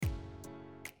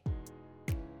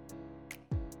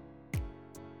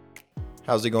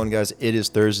How's it going, guys? It is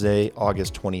Thursday,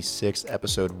 August 26th,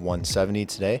 episode 170.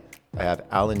 Today, I have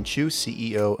Alan Chu,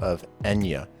 CEO of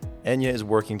Enya. Enya is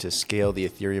working to scale the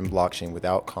Ethereum blockchain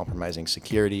without compromising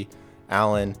security.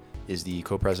 Alan is the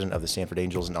co-president of the Stanford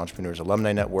Angels and Entrepreneurs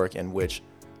Alumni Network, in which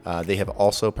they have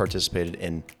also participated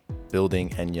in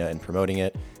building Enya and promoting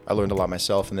it. I learned a lot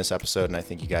myself in this episode, and I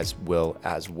think you guys will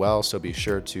as well. So be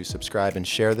sure to subscribe and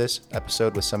share this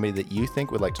episode with somebody that you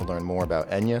think would like to learn more about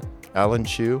Enya, Alan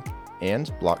Chu,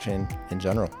 and blockchain in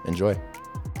general. Enjoy.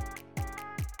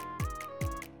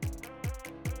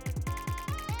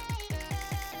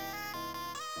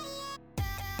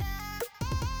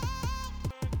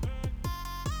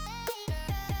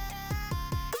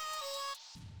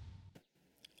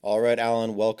 All right,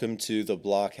 Alan, welcome to the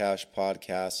Blockhash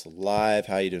Podcast Live.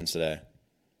 How are you doing today?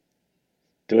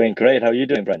 Doing great. How are you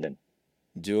doing, Brendan?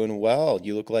 Doing well.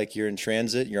 You look like you're in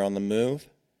transit. You're on the move.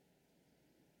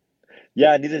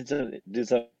 Yeah, I needed to do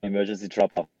some emergency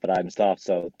drop-off, but I'm stopped,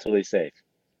 so totally safe.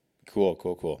 Cool.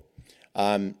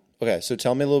 Okay, so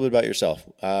tell me a little bit about yourself.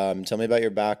 Tell me about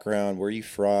your background. Where are you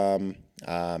from?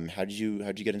 How did you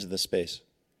get into this space?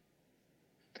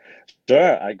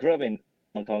 Sure, I grew up in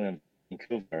Hong Kong and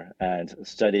Vancouver and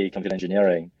studied computer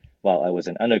engineering while I was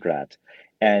an undergrad.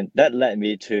 And that led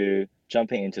me to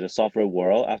jumping into the software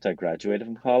world after I graduated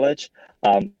from college.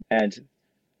 And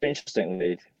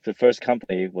interestingly, the first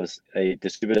company was a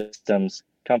distributed systems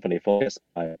company focused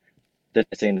on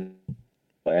design.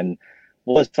 And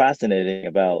what was fascinating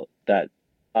about that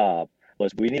uh,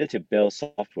 was we needed to build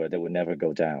software that would never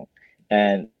go down.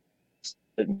 And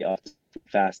it me off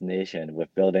fascination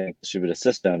with building distributed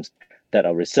systems that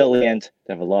are resilient,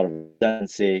 that have a lot of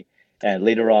redundancy. And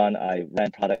later on, I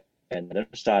ran product and another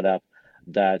startup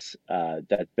that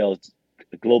built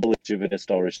globally distributed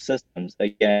storage systems,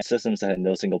 again, systems that had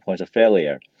no single point of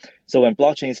failure. So when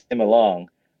blockchains came along,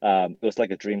 it was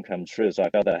like a dream come true. So I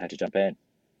felt that I had to jump in.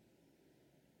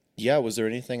 Yeah, was there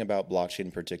anything about blockchain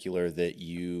in particular that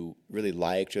you really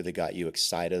liked or that got you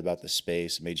excited about the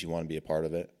space, made you want to be a part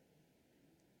of it?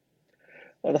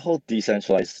 Well, the whole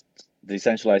decentralized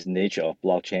nature of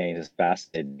blockchain is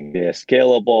fascinating. They're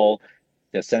scalable,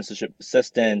 they're censorship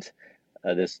resistant,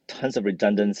 there's tons of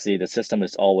redundancy, the system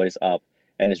is always up,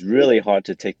 and it's really hard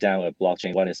to take down a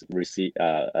blockchain when it's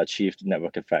achieved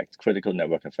network effect, critical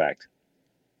network effect.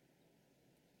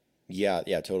 Yeah,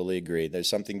 totally agree. There's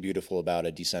something beautiful about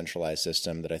a decentralized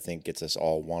system that I think gets us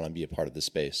all want to be a part of the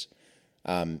space.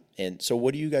 And so,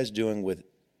 what are you guys doing with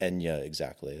Enya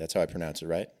exactly? That's how I pronounce it,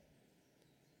 right?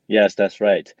 Yes, that's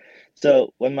right.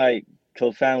 So when my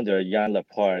co-founder, Jan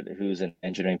Laporte, who's an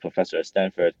engineering professor at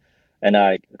Stanford, and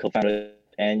I co-founded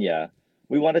Anya,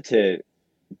 we wanted to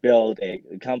build a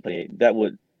company that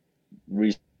would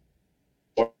restore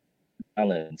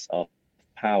balance of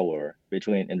power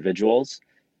between individuals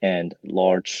and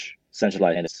large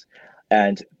centralized entities.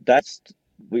 And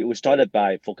we started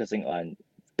by focusing on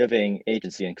giving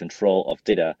agency and control of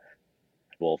data,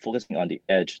 well, focusing on the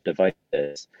edge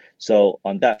devices. So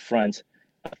on that front,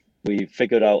 we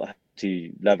figured out how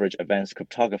to leverage advanced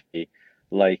cryptography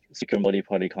like secure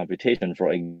multi-party computation,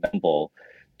 for example,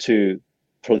 to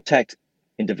protect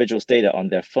individuals' data on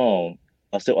their phone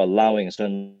while still allowing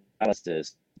certain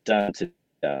analysis done to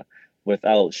data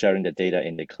without sharing the data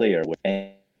in the clear with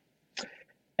any.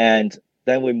 And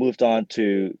then we moved on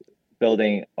to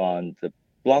building on the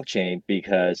blockchain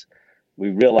because we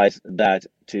realized that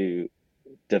to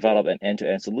develop an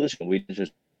end-to-end solution, we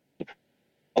just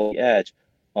the edge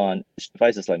on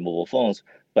devices like mobile phones,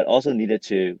 but also needed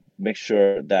to make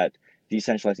sure that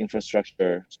decentralized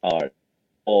infrastructure are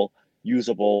all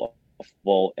usable,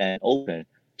 affordable, and open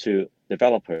to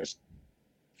developers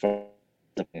from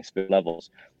the experience levels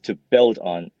to build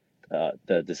on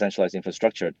the decentralized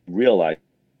infrastructure to realize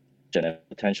and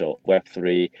potential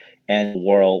Web3 and a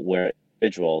world where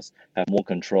individuals have more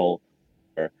control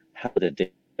over how the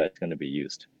data is going to be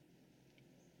used.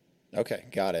 Okay,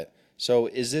 got it. So,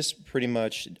 is this pretty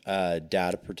much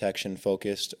data protection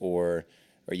focused, or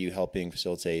are you helping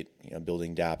facilitate,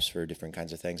 building dApps for different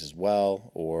kinds of things as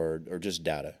well, or just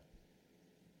data?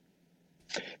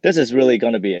 This is really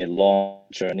going to be a long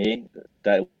journey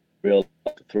that will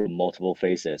go through multiple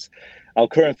phases. Our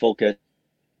current focus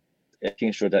is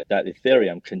making sure that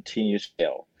Ethereum continues to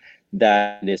scale,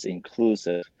 that it is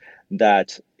inclusive,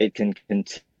 that it can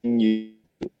continue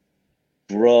to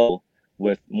grow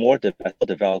with more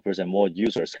developers and more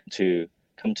users to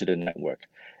come to the network.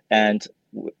 And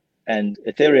and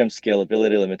Ethereum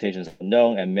scalability limitations are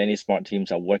known, and many smart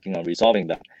teams are working on resolving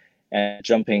them. And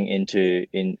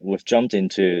we've jumped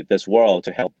into this world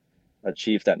to help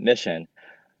achieve that mission.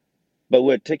 but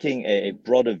we're taking a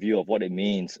broader view of what it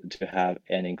means to have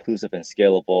an inclusive and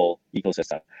scalable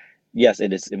ecosystem. Yes,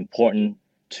 it is important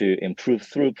to improve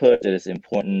throughput. It is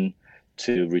important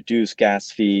to reduce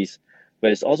gas fees, but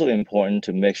it's also important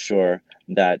to make sure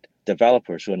that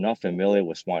developers who are not familiar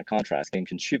with smart contracts can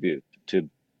contribute to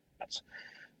that,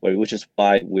 which is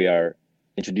why we are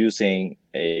introducing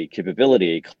a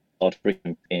capability called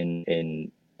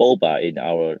in Boba in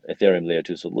our Ethereum Layer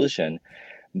 2 solution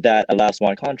that allows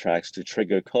smart contracts to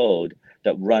trigger code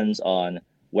that runs on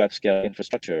web scale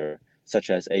infrastructure such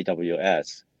as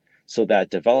AWS, so that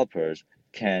developers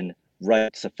can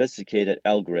write sophisticated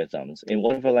algorithms in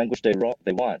whatever language they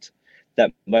want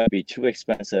that might be too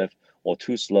expensive or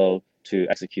too slow to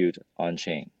execute on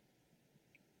chain.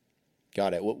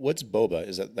 Got it. What's Boba?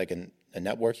 Is that like a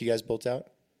network you guys built out?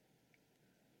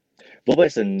 Boba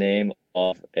is the name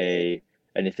of an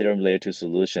Ethereum Layer 2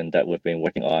 solution that we've been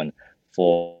working on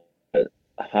for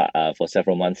for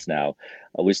several months now.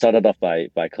 We started off by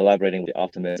collaborating with the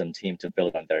Optimism team to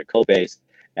build on their code base,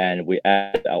 and we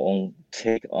added our own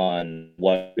take on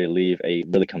what we believe a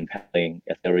really compelling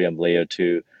Ethereum Layer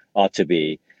 2 ought to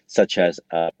be, such as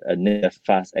a native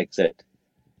fast exit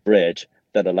bridge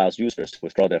that allows users to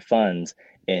withdraw their funds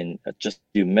in just a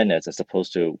few minutes as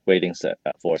opposed to waiting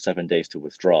for 7 days to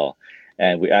withdraw.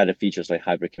 And we added features like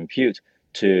hybrid compute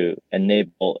to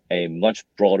enable a much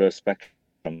broader spectrum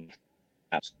of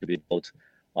apps to be built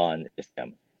on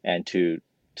Ethereum and to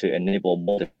enable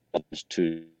more developers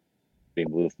to be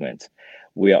movement.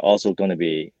 We are also going to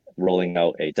be rolling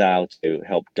out a DAO to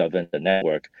help govern the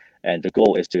network. And the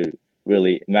goal is to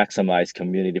really maximize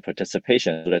community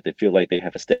participation so that they feel like they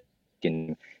have a stake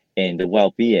in the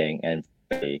well-being and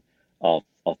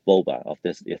of Boba, of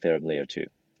this Ethereum Layer 2.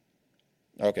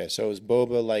 Okay, so is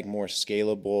Boba like more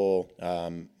scalable,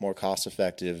 more cost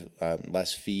effective,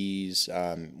 less fees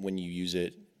when you use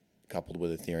it coupled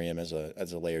with Ethereum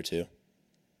as a layer two?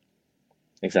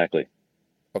 Exactly.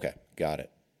 Okay, got it,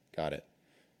 got it.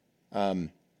 Um,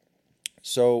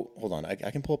 so hold on, I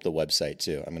can pull up the website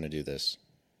too. I'm gonna do this.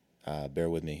 Bear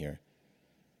with me here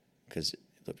because it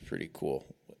looks pretty cool.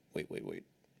 Wait.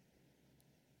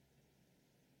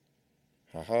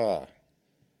 Haha.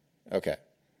 Okay.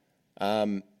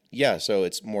 Yeah, so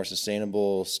it's more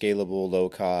sustainable, scalable, low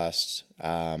cost,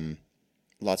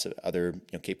 lots of other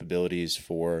capabilities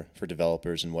for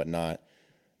developers and whatnot.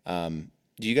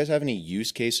 Do you guys have any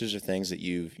use cases or things that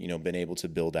you've been able to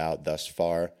build out thus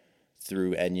far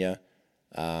through Enya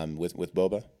with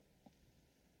Boba?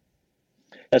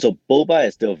 And so Boba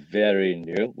is still very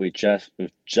new. We've Okay.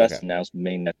 just announced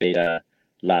mainnet beta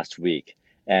last week,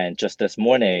 and just this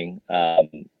morning,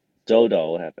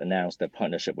 Dodo have announced their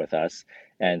partnership with us,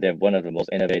 and they're one of the most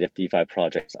innovative DeFi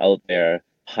projects out there,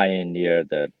 pioneer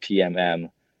the PMM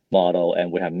model,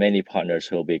 and we have many partners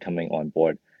who will be coming on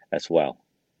board as well.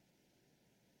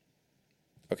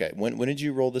 Okay. When did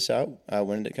you roll this out?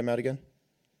 When did it come out again?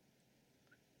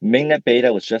 Mainnet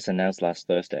beta was just announced last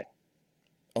Thursday.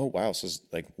 Oh wow, so it's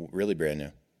like really brand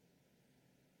new.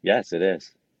 Yes, it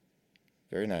is.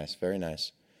 Very nice, very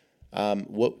nice.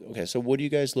 Okay, so what are you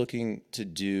guys looking to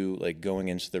do like going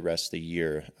into the rest of the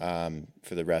year,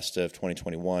 for the rest of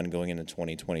 2021, going into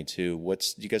 2022? Do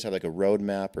you guys have like a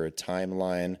roadmap or a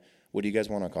timeline? What do you guys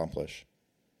want to accomplish?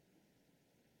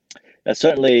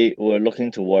 Certainly, we're looking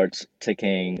towards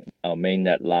taking our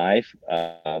mainnet live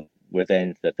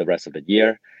within the rest of the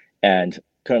year. And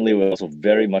currently, we're also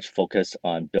very much focused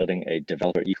on building a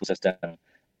developer ecosystem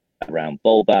around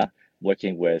Boba,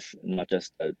 working with not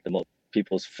just the most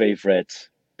people's favorite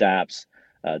dApps,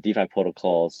 DeFi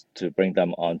protocols to bring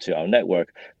them onto our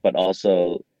network, but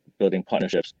also building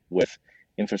partnerships with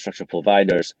infrastructure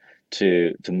providers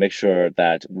to make sure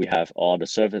that we have all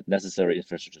the necessary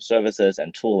infrastructure services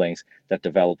and toolings that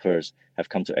developers have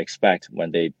come to expect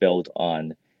when they build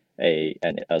on a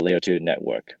layer two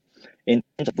network. In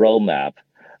terms of roadmap,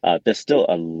 there's still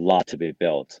a lot to be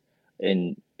built.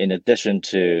 In addition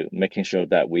to making sure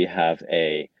that we have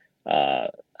uh,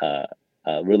 uh,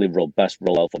 a really robust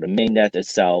rollout for the mainnet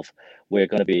itself, we're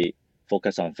going to be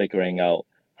focused on figuring out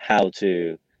how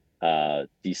to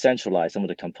decentralize some of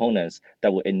the components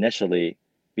that will initially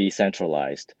be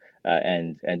centralized.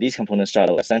 And these components start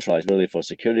out centralized really for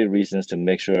security reasons to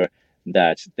make sure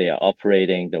that they are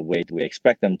operating the way we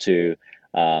expect them to,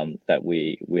 that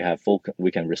we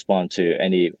can respond to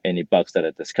any bugs that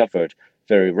are discovered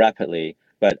very rapidly.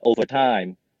 But over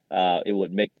time, it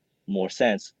would make more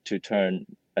sense to turn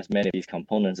as many of these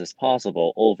components as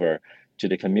possible over to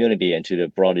the community and to the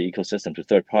broader ecosystem, to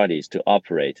third parties to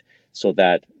operate, so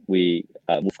that we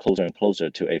move closer and closer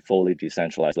to a fully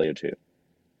decentralized layer two.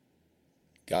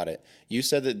 Got it. You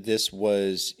said that this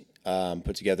was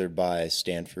put together by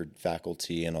Stanford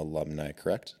faculty and alumni,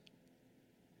 correct?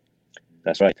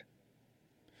 That's right.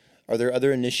 Are there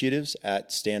other initiatives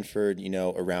at Stanford,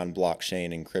 around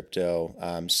blockchain and crypto,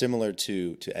 similar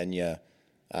to Enya,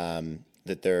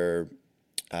 that they're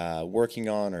working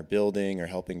on or building or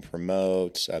helping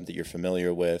promote that you're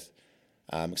familiar with?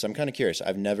 Because I'm kind of curious.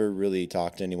 I've never really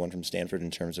talked to anyone from Stanford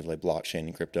in terms of like blockchain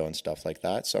and crypto and stuff like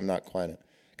that, so I'm not quite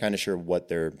kind of sure what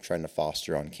they're trying to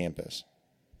foster on campus.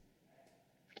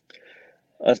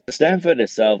 Stanford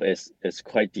itself is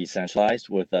quite decentralized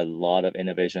with a lot of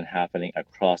innovation happening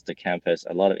across the campus,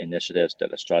 a lot of initiatives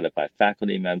that are started by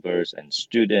faculty members and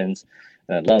students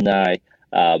and alumni.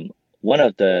 Um, One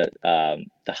of the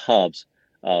hubs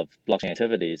of blockchain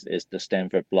activities is the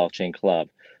Stanford Blockchain Club,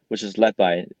 which is led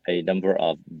by a number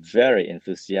of very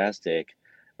enthusiastic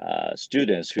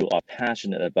students who are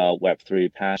passionate about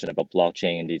Web3, passionate about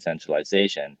blockchain and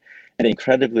decentralization, and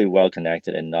incredibly well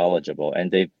connected and knowledgeable. And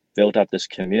they've built up this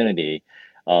community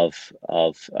of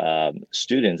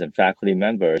students and faculty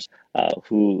members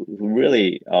who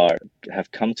really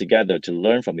have come together to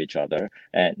learn from each other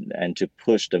and to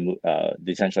push the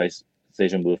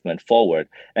decentralization movement forward.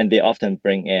 And they often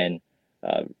bring in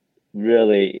uh,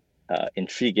 really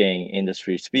intriguing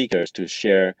industry speakers to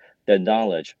share their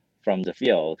knowledge from the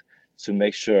field to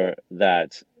make sure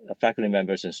that faculty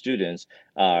members and students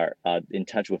are in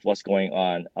touch with what's going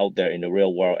on out there in the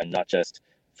real world and not just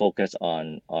focus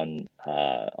on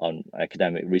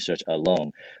academic research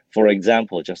alone. For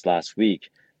example, just last week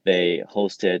they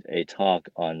hosted a talk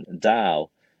on DAO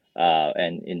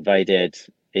and invited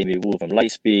Amy Wu from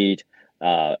Lightspeed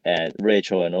and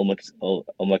Rachel and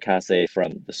Omakase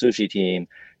from the Sushi team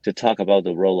to talk about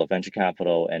the role of venture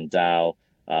capital and DAO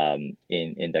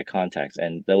in that context.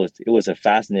 And it was a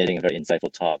fascinating, very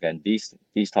insightful talk. And these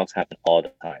talks happen all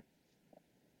the time.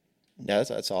 Yeah,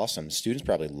 that's awesome. Students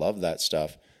probably love that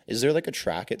stuff. Is there like a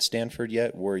track at Stanford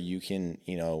yet where you can,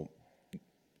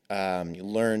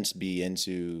 learn to be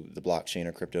into the blockchain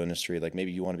or crypto industry? Like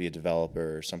maybe you want to be a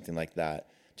developer or something like that.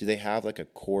 Do they have like a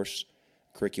course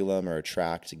curriculum or a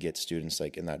track to get students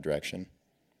like in that direction?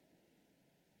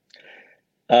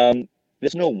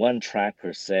 There's no one track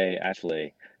per se,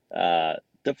 actually. Uh,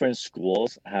 Different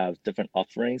schools have different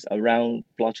offerings around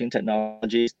blockchain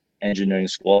technologies. Engineering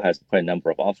school has quite a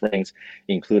number of offerings,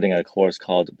 including a course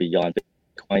called Beyond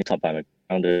Bitcoin, taught by my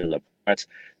founder, Laporte.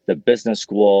 The business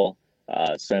school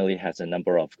certainly has a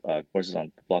number of courses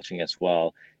on blockchain as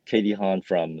well. Katie Han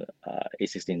from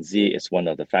A16Z is one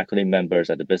of the faculty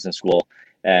members at the business school.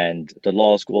 And the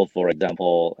law school, for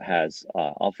example, has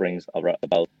offerings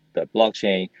about the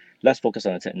blockchain, less focus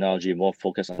on the technology, more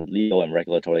focus on legal and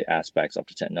regulatory aspects of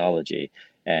the technology,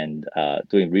 and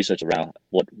doing research around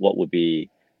what would be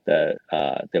the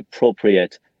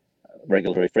appropriate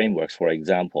regulatory frameworks, for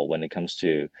example, when it comes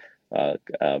to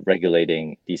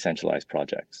regulating decentralized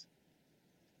projects.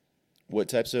 What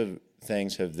types of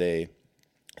things have they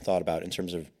thought about in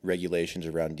terms of regulations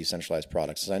around decentralized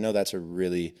products? 'Cause I know that's a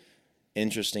really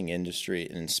interesting industry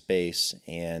and space,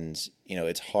 and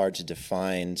it's hard to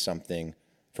define something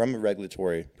from a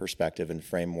regulatory perspective and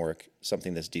framework,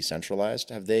 something that's decentralized.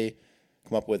 Have they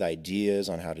come up with ideas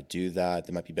on how to do that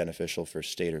that might be beneficial for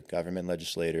state or government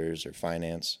legislators or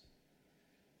finance?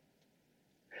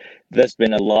 There's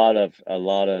been a lot of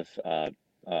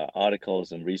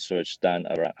articles and research done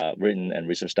written and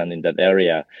research done in that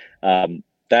area.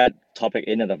 That topic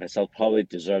in and of itself probably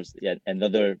deserves yet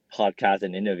another podcast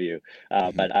and interview. Hmm.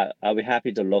 But I'll be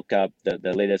happy to look up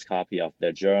the latest copy of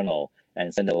their journal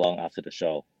and send it along after the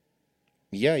show.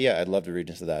 Yeah, yeah, I'd love to read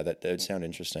into that. That would sound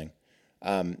interesting.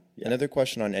 Yeah. Another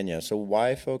question on Enya. So,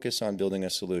 why focus on building a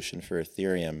solution for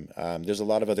Ethereum? There's a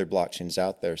lot of other blockchains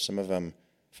out there, some of them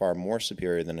far more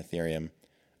superior than Ethereum.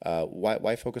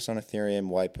 Why focus on Ethereum?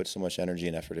 Why put so much energy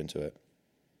and effort into it?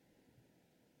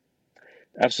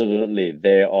 Absolutely.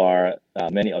 There are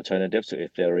many alternatives to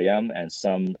Ethereum and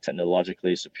some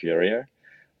technologically superior.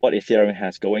 What Ethereum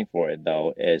has going for it,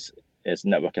 though, is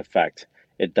network effect.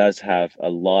 It does have a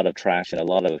lot of traction, a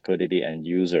lot of liquidity and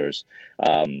users,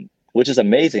 which is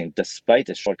amazing despite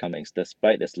its shortcomings,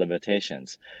 despite its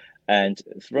limitations. And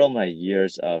throughout my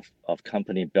years of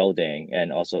company building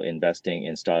and also investing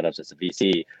in startups as a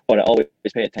VC, what I always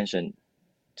pay attention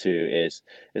to is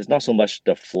not so much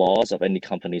the flaws of any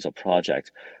companies or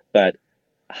project, but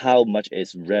how much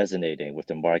is resonating with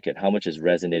the market, how much is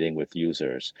resonating with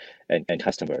users and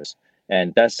customers.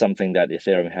 And that's something that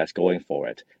Ethereum has going for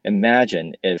it.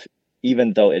 Imagine if,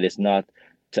 even though it is not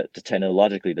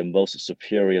technologically the most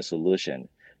superior solution,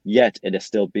 yet it is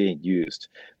still being used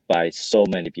by so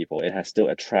many people. It has still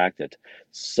attracted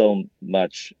so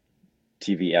much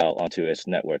TVL onto its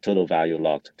network, total value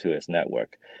locked to its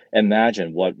network.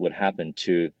 Imagine what would happen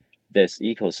to this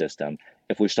ecosystem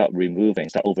if we start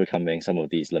overcoming some of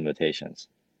these limitations.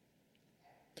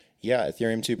 Yeah,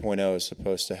 Ethereum 2.0 is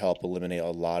supposed to help eliminate a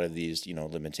lot of these,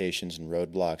 limitations and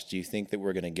roadblocks. Do you think that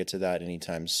we're going to get to that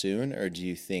anytime soon, or do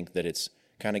you think that it's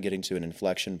kind of getting to an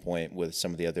inflection point with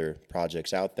some of the other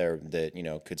projects out there that,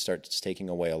 could start taking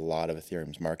away a lot of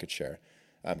Ethereum's market share?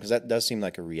 Because that does seem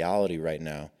like a reality right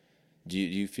now. Do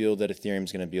you feel that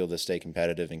Ethereum's going to be able to stay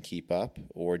competitive and keep up,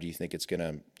 or do you think it's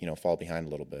going to, fall behind a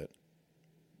little bit?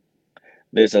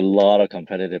 There's a lot of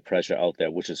competitive pressure out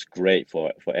there, which is great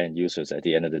for end users at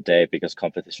the end of the day because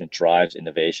competition drives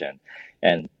innovation,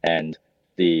 and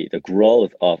the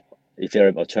growth of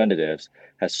Ethereum alternatives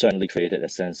has certainly created a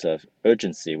sense of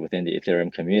urgency within the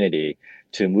Ethereum community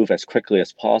to move as quickly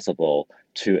as possible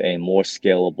to a more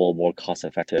scalable, more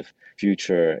cost-effective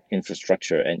future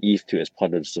infrastructure, and ETH2 is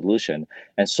part of the solution.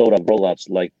 And so are rollups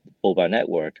like Boba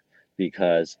Network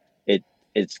because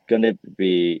it's going to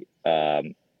be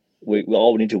we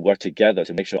all need to work together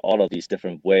to make sure all of these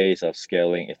different ways of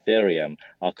scaling Ethereum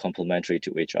are complementary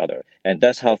to each other. And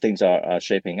that's how things are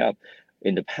shaping up.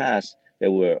 In the past,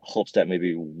 there were hopes that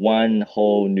maybe one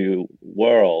whole new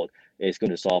world is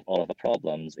going to solve all of the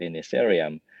problems in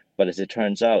Ethereum. But as it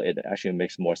turns out, it actually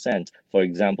makes more sense, for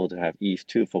example, to have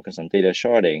ETH2 focus on data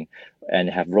sharding and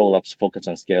have rollups focus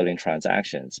on scaling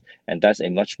transactions. And that's a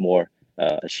much more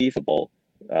achievable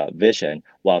vision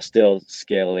while still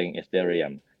scaling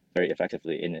Ethereum very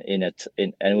effectively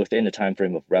and within the time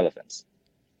frame of relevance.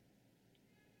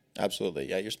 Absolutely.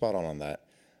 Yeah, you're spot on that.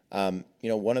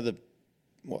 One of the,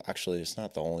 well, actually, it's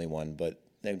not the only one, but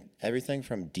everything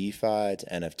from DeFi to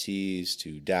NFTs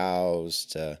to DAOs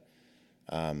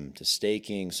to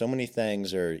staking, so many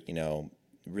things are,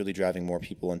 really driving more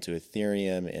people into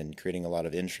Ethereum and creating a lot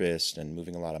of interest and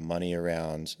moving a lot of money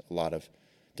around, a lot of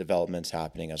developments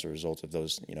happening as a result of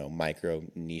those, micro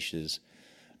niches.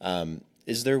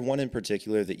 Is there one in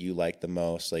particular that you like the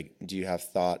most? Like, do you have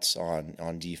thoughts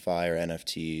on DeFi or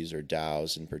NFTs or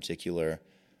DAOs in particular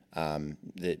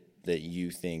that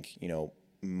you think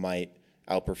might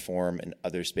outperform in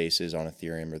other spaces on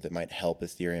Ethereum, or that might help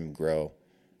Ethereum grow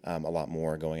a lot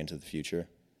more going into the future?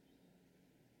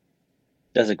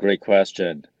 That's a great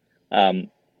question.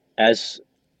 Um, as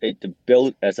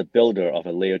as a builder of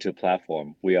a layer two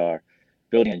platform, we are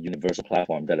building a universal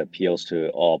platform that appeals to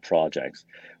all projects.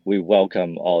 We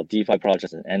welcome all DeFi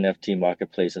projects and NFT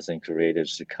marketplaces and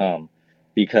creators to come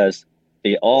because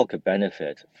they all could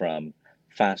benefit from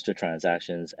faster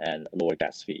transactions and lower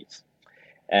gas fees.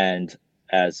 And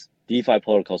as DeFi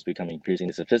protocols become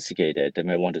increasingly sophisticated, they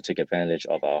may want to take advantage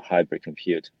of our hybrid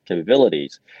compute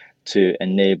capabilities to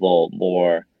enable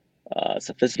more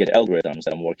sophisticated algorithms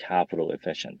that are more capital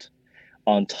efficient.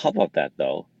 On top of that,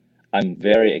 though, I'm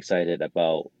very excited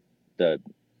about the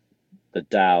the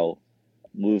DAO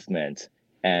movement.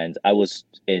 And I was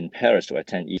in Paris to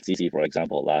attend ECC, for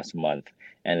example, last month,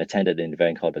 and attended an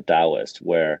event called the Daoist,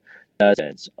 where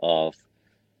dozens of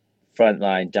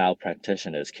frontline DAO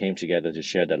practitioners came together to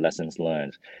share their lessons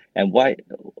learned. And why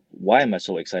am I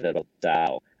so excited about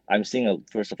DAO? I'm seeing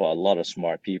first of all a lot of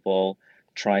smart people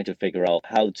trying to figure out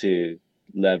how to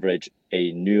leverage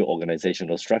a new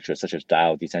organizational structure such as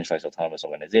DAO, decentralized autonomous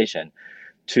organization,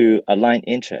 to align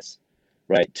interests,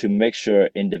 right? To make sure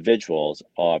individuals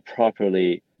are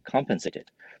properly compensated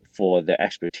for their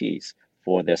expertise,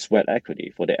 for their sweat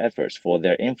equity, for their efforts, for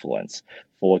their influence,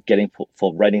 for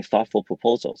writing thoughtful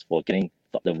proposals, for getting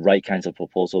the right kinds of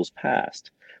proposals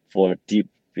passed, for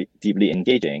deeply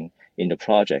engaging in the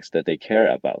projects that they care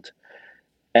about.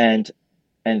 And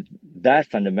and that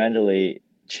fundamentally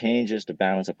changes the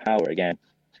balance of power again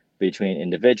between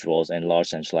individuals and large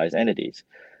centralized entities.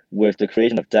 With the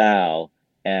creation of DAO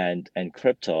and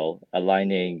crypto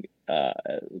aligning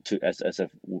as a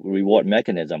reward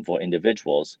mechanism for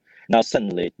individuals, now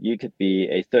suddenly you could be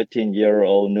a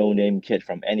 13-year-old no-name kid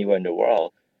from anywhere in the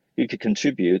world. You could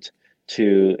contribute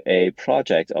to a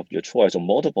project of your choice or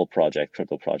multiple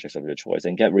crypto projects of your choice,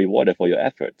 and get rewarded for your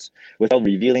efforts without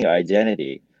revealing your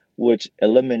identity, which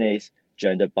eliminates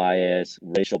gender bias,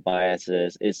 racial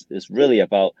biases. It's really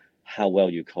about how well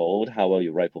you code, how well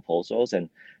you write proposals, and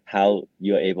how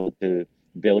you're able to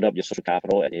build up your social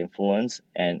capital and influence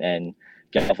and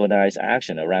galvanize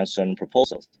action around certain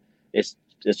proposals. It's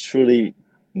truly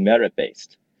merit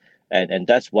based, and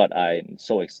that's what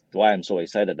why I'm so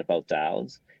excited about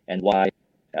DAOs, and why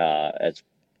as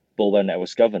Boba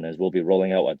Networks governance will be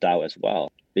rolling out a DAO as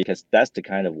well, because that's the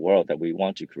kind of world that we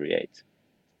want to create.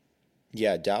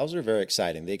 Yeah, DAOs are very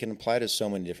exciting. They can apply to so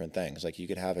many different things. Like, you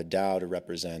could have a DAO to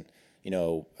represent,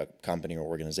 a company or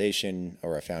organization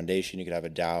or a foundation. You could have a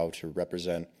DAO to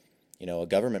represent, a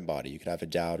government body. You could have a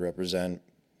DAO to represent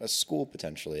a school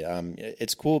potentially.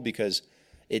 It's cool because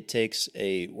it takes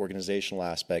a organizational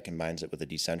aspect, combines it with a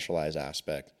decentralized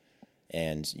aspect,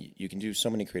 and you can do so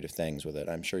many creative things with it.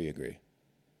 I'm sure you agree.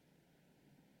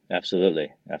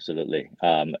 Absolutely, absolutely.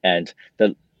 And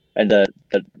the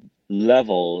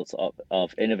levels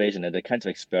of innovation and the kinds of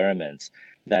experiments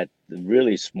that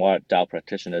really smart DAO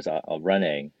practitioners are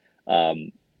running,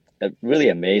 um, really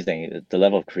amazing. The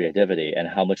level of creativity and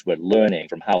how much we're learning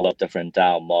from how a lot of different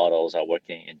DAO models are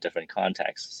working in different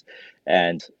contexts.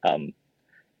 And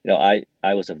I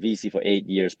was a VC for 8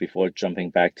 years before jumping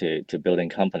back to building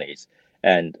companies.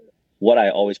 And what I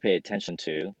always pay attention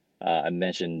to, I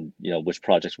mentioned, which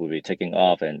projects will be taking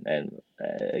off and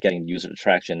getting user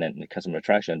traction and customer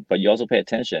traction, but you also pay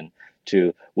attention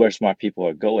to where smart people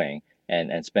are going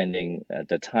and spending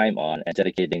the time on and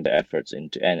dedicating the efforts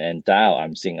into. And now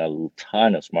I'm seeing a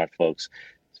ton of smart folks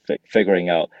figuring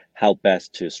out how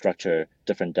best to structure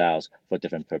different DAOs for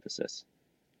different purposes.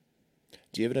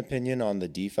 Do you have an opinion on the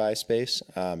DeFi space?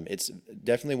 It's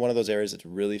definitely one of those areas that's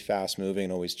really fast moving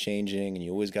and always changing, and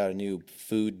you always got a new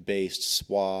food based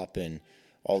swap and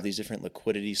all these different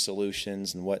liquidity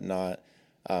solutions and whatnot.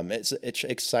 It's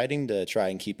exciting to try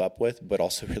and keep up with, but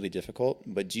also really difficult.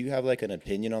 But do you have like an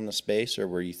opinion on the space or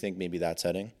where you think maybe that's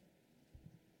heading?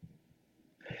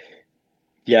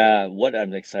 Yeah, what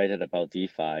I'm excited about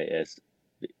DeFi is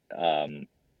um,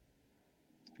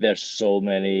 there's so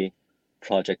many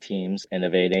project teams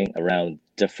innovating around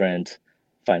different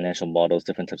financial models,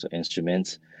 different types of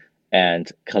instruments.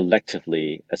 And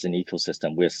collectively, as an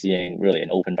ecosystem, we're seeing really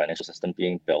an open financial system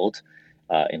being built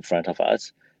in front of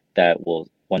us that will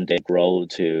one day grow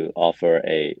to offer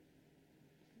a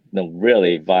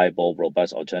really viable,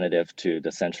 robust alternative to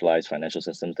the centralized financial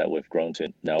systems that we've grown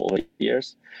to know over the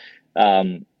years.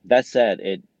 That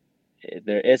said,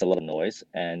 there is a lot of noise,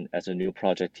 and as a new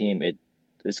project team,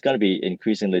 it's going to be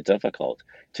increasingly difficult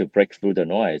to break through the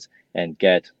noise and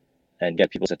get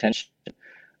people's attention.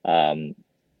 Um,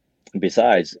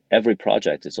 Besides, every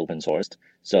project is open sourced,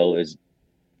 so is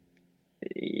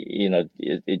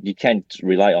you can't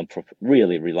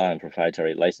really rely on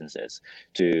proprietary licenses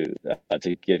to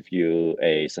give you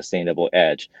a sustainable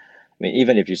edge. I mean,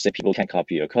 even if you say people can't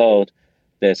copy your code,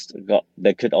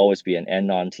 there could always be an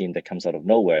anon team that comes out of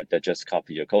nowhere that just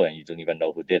copy your code and you don't even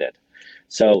know who did it.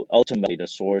 So ultimately, the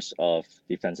source of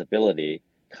defensibility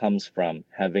comes from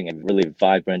having a really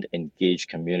vibrant, engaged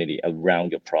community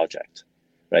around your project,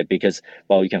 right? Because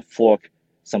while you can fork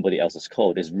somebody else's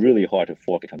code, it's really hard to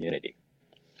fork a community,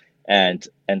 and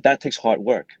that takes hard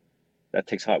work. That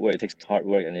takes hard work. It takes hard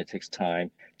work, and it takes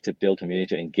time to build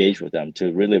community, to engage with them,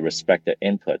 to really respect their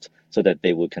input, so that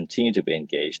they will continue to be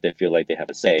engaged. They feel like they have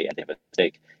a say and they have a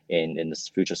stake in the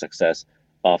future success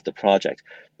of the project.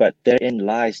 But therein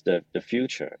lies the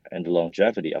future and the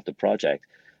longevity of the project.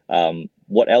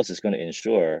 What else is going to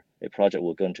ensure a project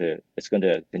it's going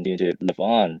to continue to live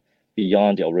on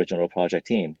beyond the original project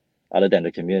team, other than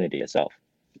the community itself?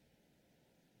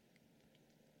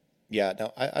 Yeah,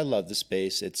 no, I love the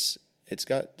space. It's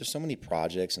got there's so many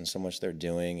projects and so much they're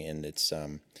doing, and it's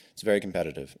very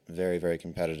competitive, very very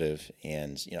competitive.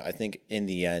 And I think in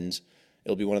the end,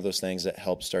 it'll be one of those things that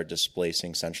helps start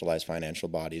displacing centralized financial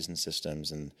bodies and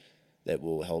systems, and that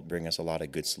will help bring us a lot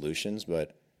of good solutions.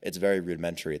 But it's very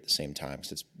rudimentary at the same time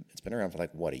because it's been around for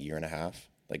like what, a year and a half,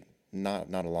 like not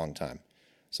a long time.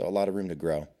 So a lot of room to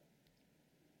grow.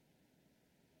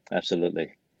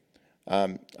 Absolutely.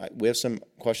 We have some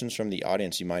questions from the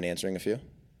audience. You mind answering a few?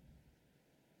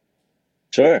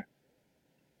 Sure.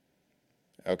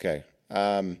 Okay.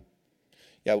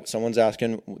 Yeah, someone's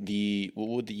asking what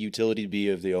would the utility be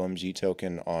of the OMG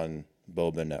token on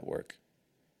Boba Network?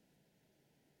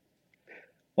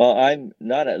 Well, I'm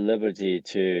not at liberty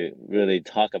to really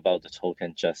talk about the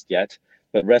token just yet,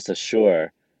 but rest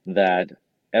assured that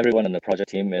everyone on the project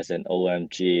team is an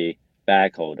OMG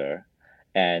bag holder,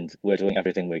 and we're doing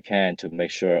everything we can to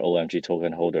make sure OMG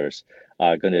token holders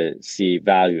are going to see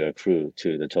value accrue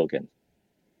to the token.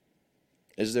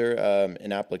 Is there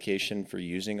an application for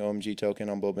using OMG token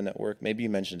on Boba Network? Maybe you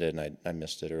mentioned it and I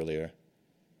missed it earlier.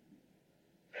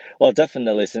 Well,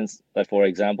 definitely, since, like, for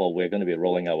example, we're going to be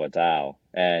rolling out a DAO,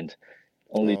 and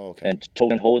only Oh, okay. and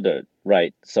token holder,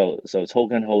 right? So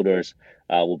token holders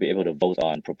will be able to vote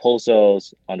on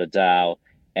proposals on the DAO,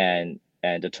 and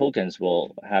the tokens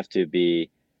will have to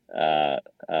be uh,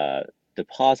 uh,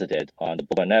 deposited on the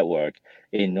Boba network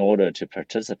in order to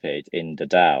participate in the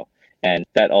DAO, and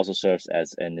that also serves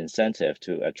as an incentive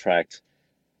to attract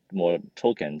more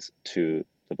tokens to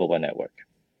the Boba network.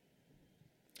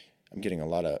 I'm getting a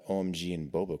lot of OMG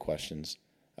and Boba questions.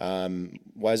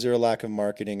 Why is there a lack of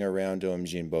marketing around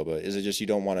OMG and Boba? Is it just you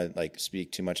don't want to like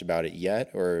speak too much about it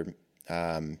yet, or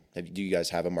do you guys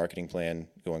have a marketing plan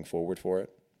going forward for it?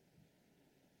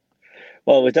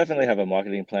 Well, we definitely have a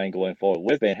marketing plan going forward.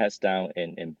 We've been heads down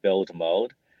in build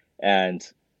mode, and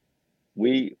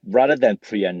we rather than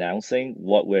pre-announcing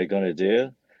what we're going to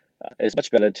do, it's much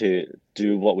better to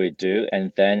do what we do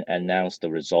and then announce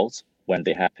the results when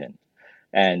they happen.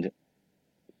 And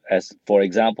as for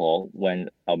example, when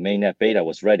our mainnet beta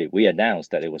was ready, we announced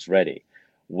that it was ready.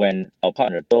 When our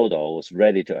partner Dodo was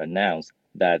ready to announce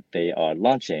that they are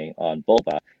launching on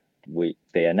Boba,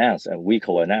 they announced and we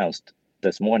co-announced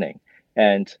this morning.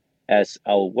 And as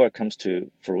our work comes to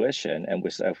fruition and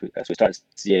as we start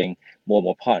seeing more and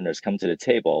more partners come to the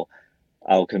table,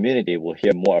 our community will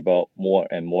hear more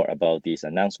and more about these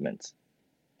announcements.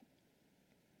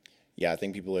 Yeah, I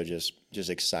think people are just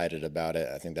excited about it.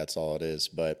 I think that's all it is.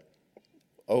 But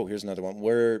oh, here's another one.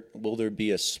 Where will there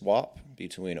be a swap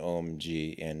between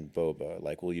OMG and Boba?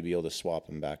 Like, will you be able to swap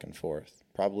them back and forth?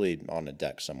 Probably on a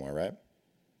deck somewhere, right?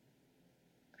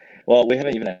 Well, we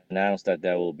haven't even announced that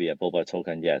there will be a Boba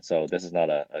token yet, so this is not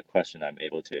a question I'm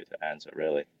able to answer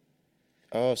really.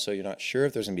 Oh, so you're not sure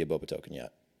if there's gonna be a Boba token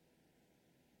yet?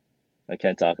 I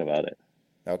can't talk about it.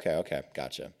 Okay,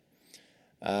 gotcha.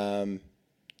 Um,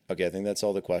 okay, I think that's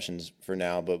all the questions for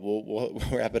now, but we'll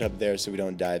wrap it up there so we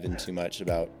don't dive in too much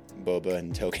about Boba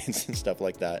and tokens and stuff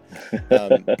like that.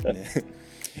 Um,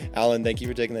 Alan, thank you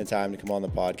for taking the time to come on the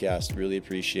podcast. Really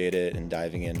appreciate it and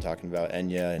diving in, talking about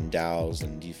Enya and DAOs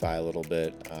and DeFi a little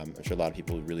bit. I'm sure a lot of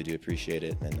people really do appreciate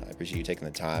it, and I appreciate you taking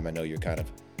the time. I know you're kind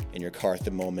of in your car at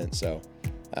the moment, so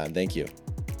thank you.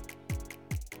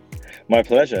 My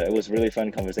pleasure. It was a really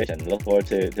fun conversation. Look forward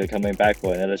to coming back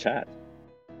for another chat.